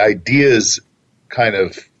 the ideas kind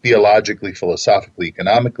of theologically, philosophically,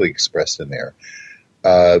 economically expressed in there,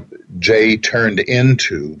 Jay turned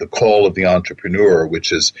into The Call of the Entrepreneur,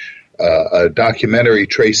 which is a documentary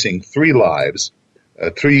tracing 3 lives,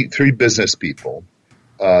 three business people,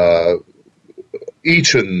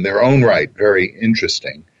 each in their own right very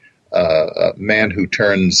interesting. A man who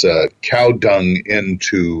turns cow dung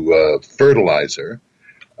into fertilizer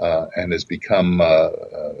and has become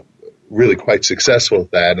really quite successful at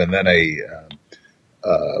that, and then a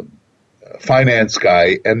finance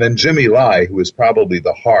guy, and then Jimmy Lai, who is probably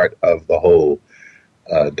the heart of the whole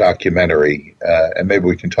documentary. And maybe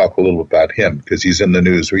we can talk a little about him because he's in the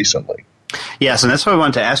news recently. Yes, and that's what I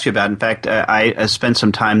wanted to ask you about. In fact, I spent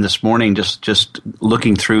some time this morning just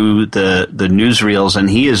looking through the newsreels, and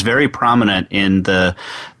he is very prominent in the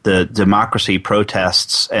democracy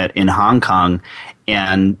protests in Hong Kong,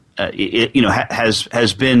 and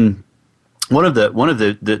has been one of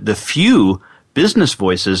the few business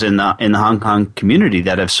voices in the Hong Kong community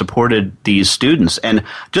that have supported these students. And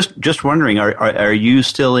just wondering, are you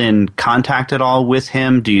still in contact at all with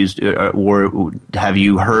him? Do you or have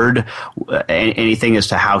you heard anything as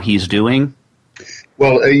to how he's doing?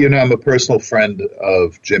 Well, I'm a personal friend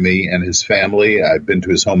of Jimmy and his family. I've been to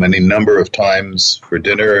his home any number of times for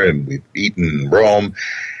dinner, and we've eaten in Rome.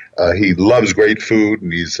 He loves great food,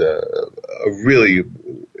 and he's a really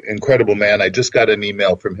incredible man. I just got an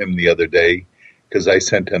email from him the other day because I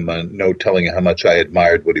sent him a note telling him how much I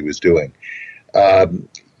admired what he was doing.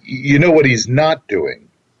 What he's not doing,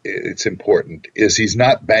 it's important, is he's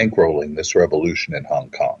not bankrolling this revolution in Hong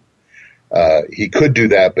Kong. He could do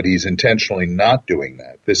that, but he's intentionally not doing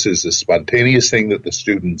that. This is a spontaneous thing that the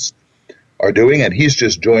students are doing, and he's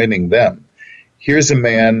just joining them. Here's a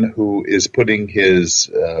man who is putting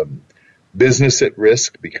his business at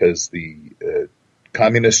risk because the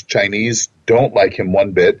communist Chinese don't like him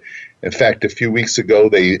one bit. In fact, a few weeks ago,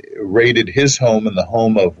 they raided his home and the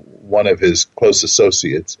home of one of his close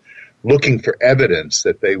associates, looking for evidence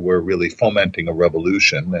that they were really fomenting a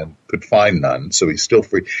revolution, and could find none. So he's still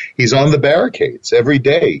free. He's on the barricades every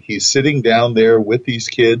day. He's sitting down there with these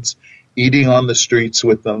kids, eating on the streets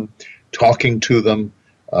with them, talking to them.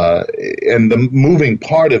 And the moving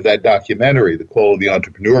part of that documentary, The Call of the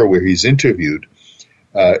Entrepreneur, where he's interviewed,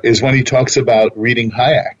 is when he talks about reading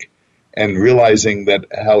Hayek and realizing that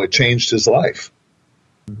how it changed his life.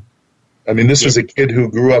 I mean, this was a kid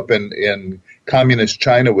who grew up in communist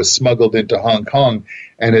China, was smuggled into Hong Kong,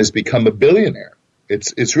 and has become a billionaire.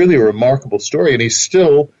 It's really a remarkable story, and he's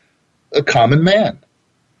still a common man.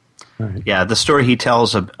 Right. Yeah, the story he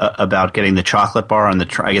tells about getting the chocolate bar on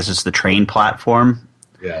I guess it's the train platform.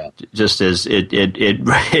 Yeah, just as I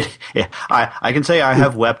can say I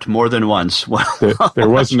have wept more than once. There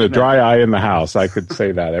wasn't a dry eye in the house. I could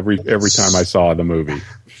say that every time I saw the movie.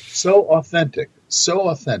 So authentic.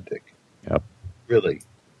 Yep. Really.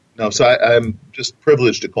 No, so I'm just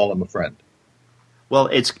privileged to call him a friend. Well,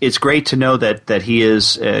 it's great to know that he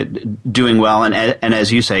is doing well, and as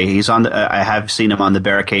you say, he's on. I have seen him on the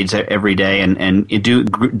barricades every day, and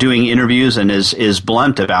doing interviews, and is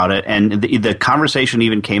blunt about it. And the conversation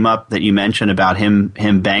even came up that you mentioned about him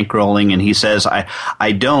bankrolling, and he says,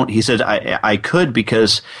 I don't. He said I could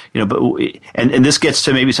because but and this gets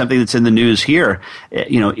to maybe something that's in the news here.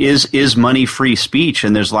 Is money free speech?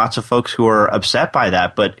 And there's lots of folks who are upset by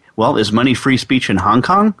that. But well, is money free speech in Hong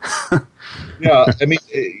Kong? Yeah, I mean,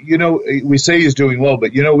 we say he's doing well,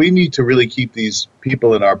 but, we need to really keep these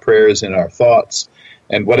people in our prayers, in our thoughts,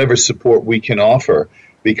 and whatever support we can offer,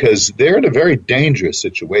 because they're in a very dangerous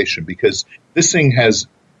situation, because this thing has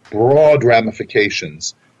broad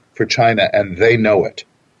ramifications for China, and they know it.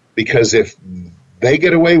 Because if they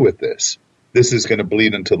get away with this is going to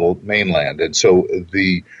bleed into the mainland. And so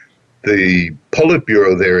the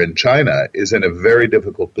Politburo there in China is in a very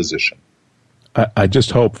difficult position. I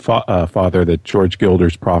just hope, Father, that George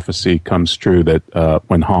Gilder's prophecy comes true, that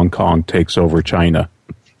when Hong Kong takes over China.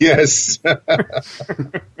 Yes.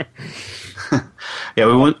 Yeah,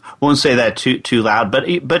 we won't say that too loud, but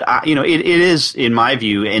it is, in my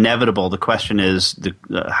view, inevitable. The question is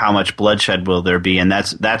how much bloodshed will there be, and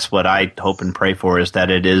that's what I hope and pray for, is that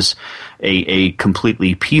it is a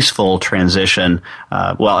completely peaceful transition,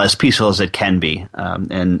 as peaceful as it can be,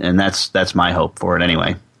 and that's my hope for it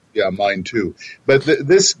anyway. Yeah, mine too. But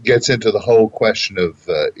this gets into the whole question of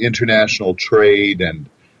international trade, and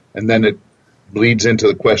then it bleeds into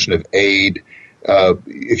the question of aid.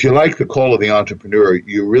 If you like The Call of the Entrepreneur,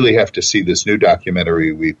 you really have to see this new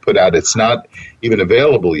documentary we put out. It's not even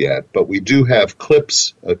available yet, but we do have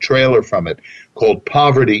clips, a trailer from it called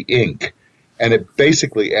Poverty, Inc., and it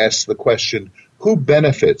basically asks the question, who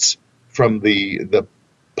benefits from the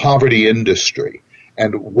poverty industry?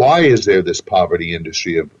 And why is there this poverty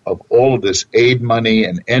industry of all of this aid money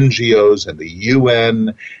and NGOs and the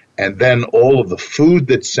UN, and then all of the food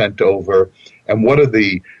that's sent over, and what are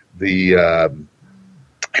the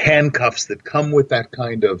handcuffs that come with that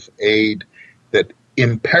kind of aid that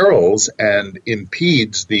imperils and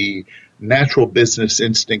impedes the natural business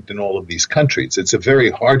instinct in all of these countries? It's a very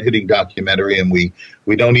hard-hitting documentary, and we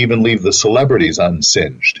don't even leave the celebrities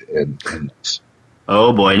unsinged in this.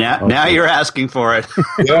 Oh boy! Now you're asking for it.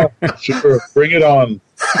 Yeah, sure. Bring it on.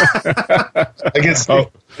 I guess.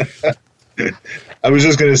 I was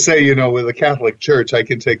just going to say, with the Catholic Church, I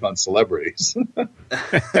can take on celebrities.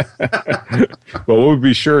 Well, we'll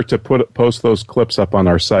be sure to post those clips up on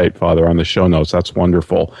our site, Father, on the show notes. That's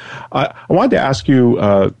wonderful. I wanted to ask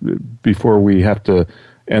you before we have to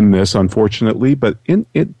end this, unfortunately, but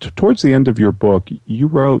towards the end of your book, you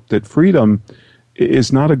wrote that freedom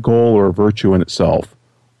is not a goal or a virtue in itself.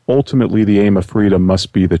 Ultimately, the aim of freedom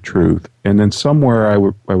must be the truth. And then somewhere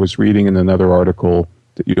I was reading in another article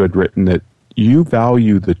that you had written that you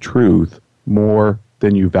value the truth more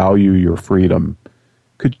than you value your freedom.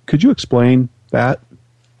 Could you explain that?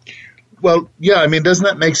 Well, yeah, I mean, doesn't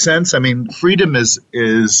that make sense? I mean, freedom is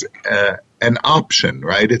an option,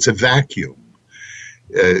 right? It's a vacuum.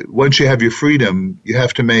 Once you have your freedom, you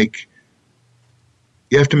have to make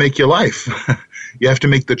your life. You have to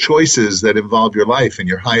make the choices that involve your life and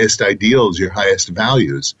your highest ideals, your highest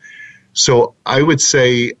values. So I would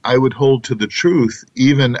say I would hold to the truth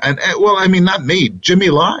even, not me, Jimmy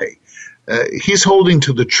Lai. He's holding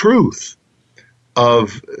to the truth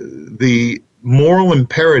of the moral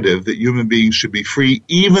imperative that human beings should be free,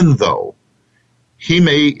 even though he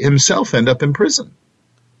may himself end up in prison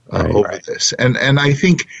over this. And I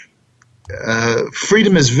think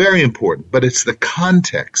freedom is very important, but it's the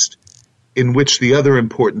context in which the other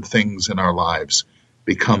important things in our lives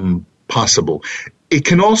become possible. It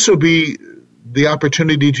can also be the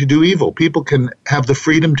opportunity to do evil. People can have the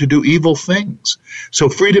freedom to do evil things. So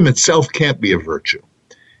freedom itself can't be a virtue.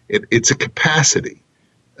 It's a capacity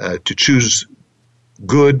to choose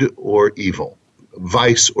good or evil,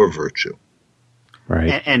 vice or virtue.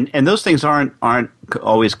 Right. And those things aren't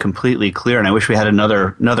always completely clear. And I wish we had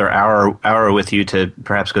another hour with you to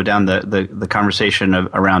perhaps go down the conversation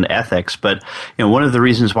around ethics. But one of the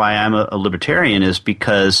reasons why I'm a libertarian is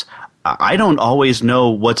because I don't always know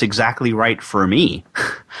what's exactly right for me.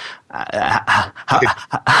 How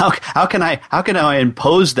can I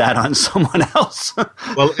impose that on someone else?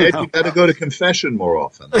 Well, Ed, you got to go to confession more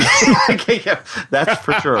often. Yeah, that's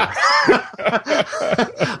for sure.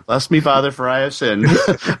 Bless me, Father, for I have sinned.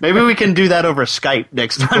 Maybe we can do that over Skype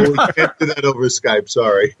next time. No, we can't do that over Skype.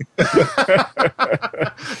 Sorry.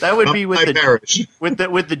 That would be with the Parish.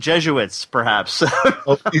 with the Jesuits, perhaps.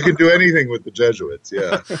 Oh, you can do anything with the Jesuits.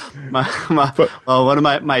 Yeah. One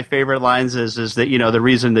of my favorite lines is that the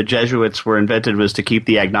reason the Jesuits were invented was to keep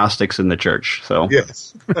the agnostics in the church. So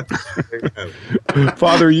yes.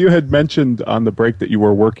 Father, you had mentioned on the break that you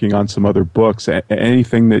were working on some other books.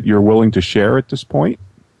 Anything that you're willing to share at this point?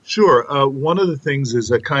 Sure. One of the things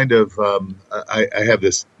is a kind of, I have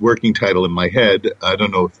this working title in my head. I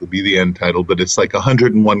don't know if it'll be the end title, but it's like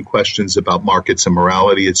 101 questions about markets and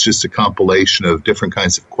morality. It's just a compilation of different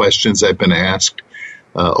kinds of questions I've been asked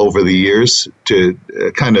over the years, to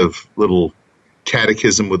kind of little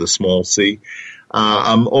catechism with a small c.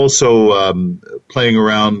 I'm also playing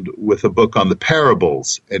around with a book on the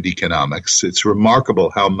parables and economics. It's remarkable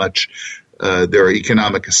how much there are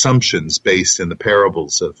economic assumptions based in the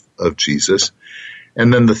parables of Jesus.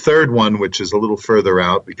 And then the third one, which is a little further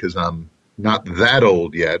out because I'm not that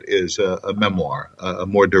old yet, is a memoir, a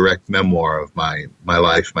more direct memoir of my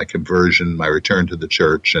life, my conversion, my return to the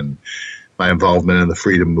church, and my involvement in the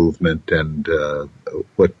freedom movement, and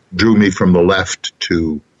what drew me from the left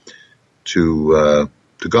to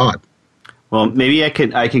God. Well, maybe I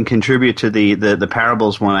can contribute to the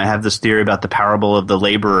parables one. I have this theory about the parable of the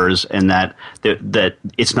laborers, and that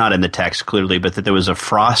it's not in the text clearly, but that there was a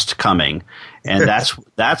frost coming, and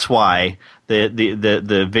that's why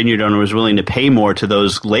the vineyard owner was willing to pay more to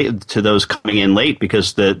those coming in late,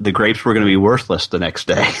 because the grapes were going to be worthless the next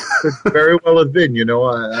day. Could very well have been,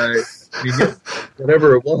 I mean,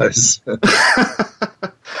 whatever it was.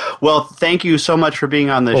 Well, thank you so much for being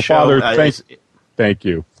on the show. Father, thank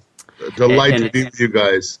you. Delight to be with you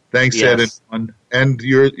guys. Thanks, yes. Ed, and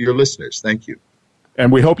your listeners. Thank you.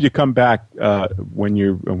 And we hope you come back when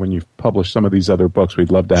you publish some of these other books.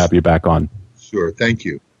 We'd love to have you back on. Sure. Thank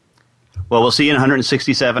you. Well, we'll see you in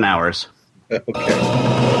 167 hours. Okay.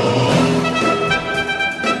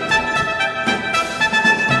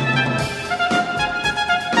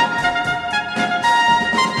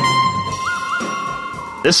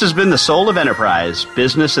 This has been The Soul of Enterprise,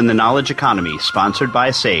 Business in the Knowledge Economy, sponsored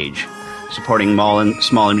by Sage, supporting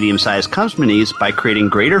small and medium-sized companies by creating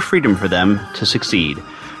greater freedom for them to succeed.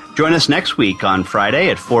 Join us next week on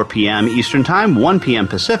Friday at 4 p.m. Eastern Time, 1 p.m.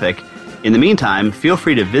 Pacific. In the meantime, feel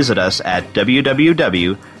free to visit us at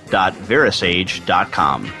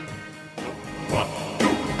www.verasage.com.